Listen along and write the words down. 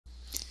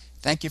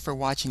Thank you for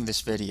watching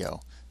this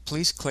video.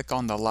 Please click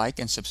on the like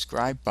and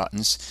subscribe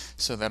buttons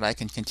so that I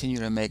can continue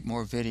to make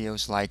more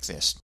videos like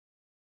this.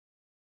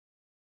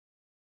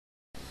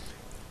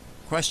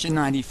 Question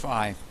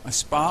 95. A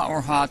spa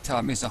or hot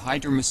tub is a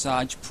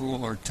hydromassage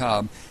pool or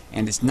tub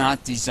and is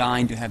not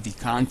designed to have the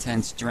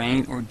contents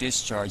drained or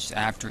discharged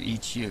after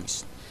each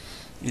use.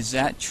 Is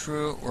that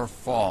true or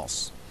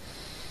false?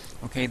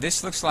 Okay,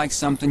 this looks like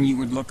something you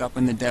would look up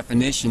in the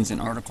definitions in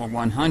Article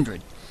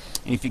 100.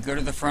 And if you go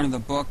to the front of the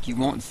book, you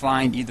won't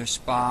find either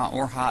spa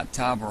or hot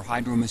tub or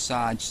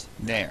hydromassage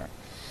there.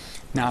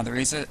 Now, there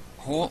is a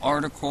whole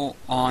article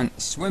on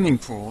swimming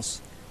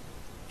pools.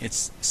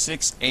 It's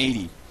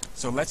 680.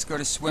 So let's go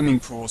to swimming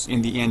pools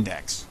in the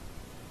index.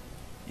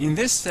 In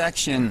this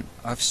section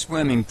of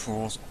swimming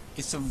pools,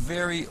 it's a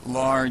very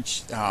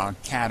large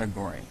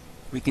category.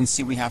 We can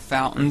see we have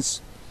fountains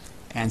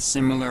and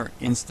similar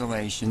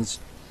installations.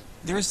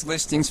 There's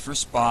listings for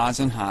spas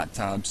and hot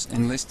tubs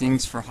and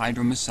listings for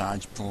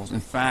hydromassage pools. In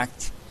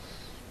fact,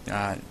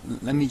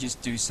 let me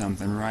just do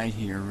something right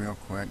here real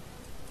quick.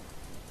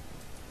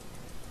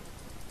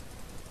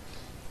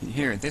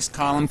 Here, this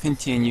column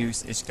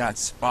continues. It's got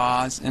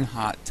spas and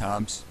hot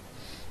tubs,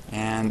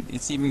 and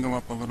it's even go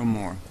up a little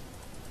more.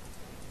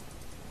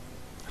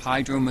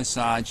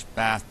 Hydromassage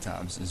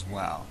bathtubs as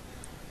well.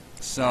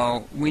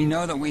 So we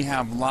know that we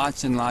have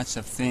lots and lots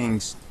of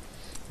things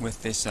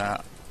with this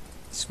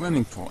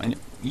swimming pool, and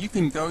you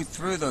can go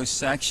through those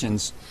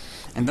sections,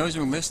 and those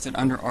are listed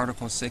under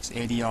Article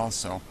 680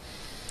 also.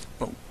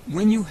 But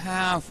when you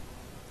have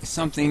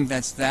something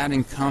that's that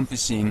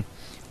encompassing,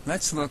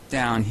 let's look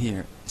down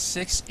here,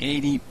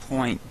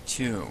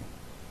 680.2.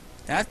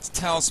 That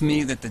tells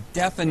me that the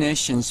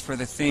definitions for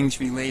the things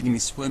relating to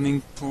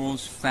swimming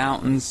pools,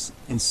 fountains,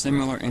 and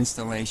similar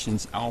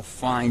installations I'll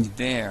find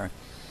there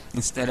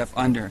instead of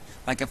under.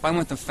 Like if I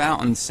went to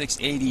fountain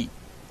 680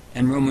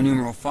 and Roman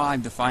numeral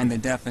 5 to find the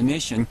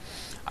definition,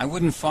 I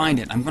wouldn't find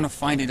it. I'm going to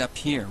find it up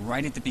here,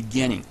 right at the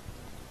beginning.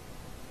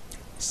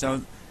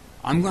 So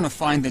I'm going to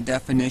find the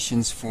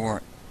definitions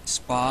for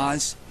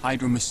spas,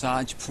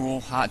 hydromassage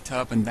pool, hot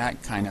tub, and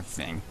that kind of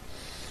thing.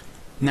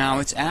 Now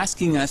it's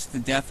asking us the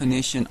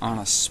definition on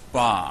a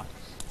spa.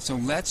 So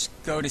let's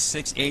go to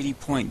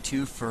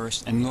 680.2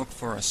 first and look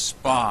for a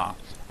spa.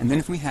 And then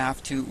if we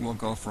have to, we'll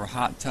go for a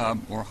hot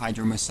tub or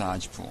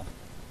hydromassage pool.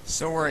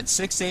 So we're at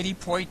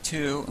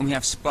 680.2 and we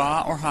have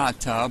spa or hot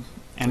tub,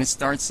 and it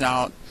starts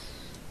out,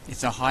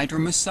 it's a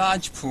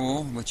hydromassage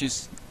pool, which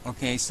is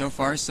okay, so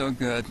far so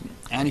good.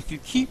 And if you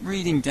keep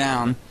reading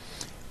down,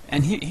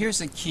 and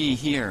here's a key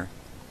here.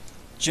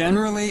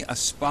 Generally, a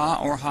spa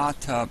or hot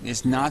tub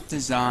is not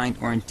designed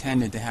or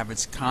intended to have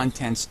its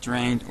contents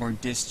drained or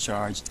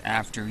discharged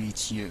after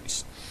each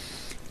use.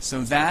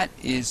 So that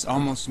is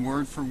almost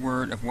word for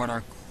word of what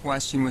our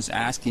question was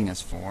asking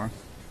us for,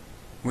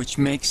 which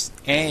makes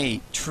A,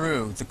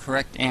 true, the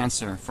correct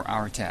answer for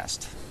our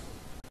test.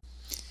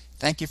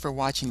 Thank you for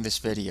watching this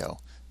video.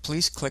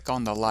 Please click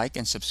on the like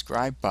and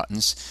subscribe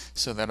buttons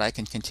so that I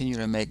can continue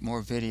to make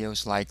more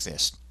videos like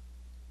this.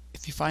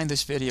 If you find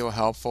this video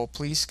helpful,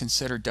 please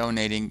consider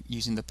donating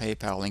using the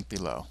PayPal link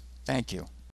below. Thank you.